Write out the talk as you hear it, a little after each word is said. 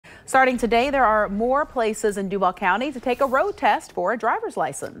Starting today, there are more places in Duval County to take a road test for a driver's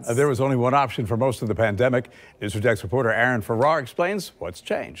license. There was only one option for most of the pandemic. News 4 Jax reporter Aaron Farrar explains what's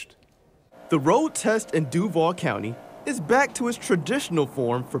changed. The road test in Duval County is back to its traditional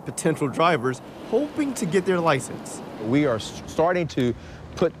form for potential drivers hoping to get their license. We are starting to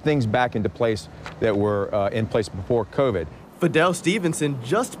put things back into place that were in place before COVID. Fidel Stevenson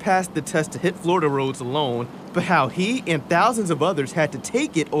just passed the test to hit Florida roads alone, but how he and thousands of others had to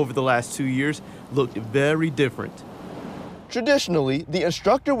take it over the last 2 years looked very different. Traditionally, the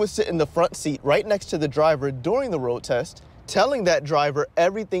instructor would sit in the front seat right next to the driver during the road test, telling that driver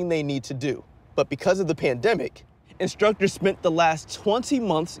everything they need to do. But because of the pandemic, instructors spent the last 20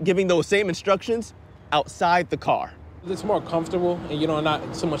 months giving those same instructions outside the car. It's more comfortable and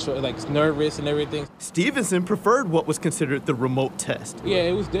not so much like nervous and everything. Stevenson preferred what was considered the remote test. Yeah,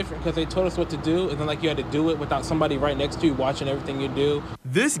 it was different because they told us what to do and then you had to do it without somebody right next to you watching everything you do.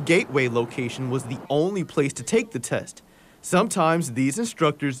 This gateway location was the only place to take the test. Sometimes these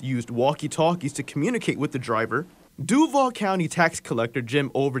instructors used walkie-talkies to communicate with the driver. Duval County tax collector Jim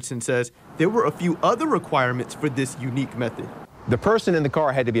Overton says there were a few other requirements for this unique method. The person in the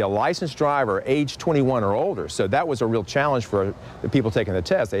car had to be a licensed driver, age 21 or older, so that was a real challenge for the people taking the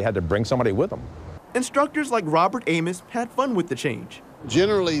test. They had to bring somebody with them. Instructors like Robert Amos had fun with the change.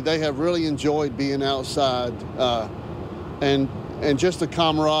 Generally, they have really enjoyed being outside and just the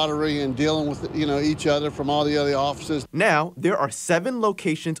camaraderie and dealing with each other from all the other offices. Now, there are 7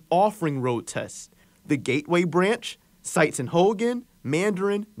 locations offering road tests. The Gateway Branch, sites in Hogan,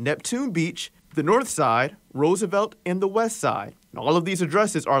 Mandarin, Neptune Beach, the North Side, Roosevelt, and the West Side. And all of these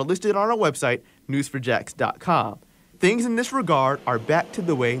addresses are listed on our website, news4jax.com. Things in this regard are back to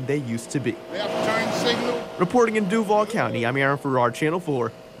the way they used to be. Turn signal. Reporting in Duval County, I'm Aaron Farrar, Channel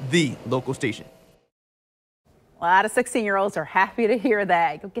 4, the local station. A lot of 16-year-olds are happy to hear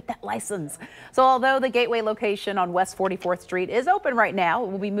that. Go get that license. So although the Gateway location on West 44th Street is open right now,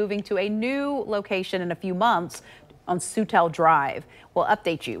 we'll be moving to a new location in a few months on Sutel Drive. We'll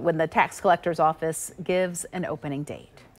update you when the tax collector's office gives an opening date.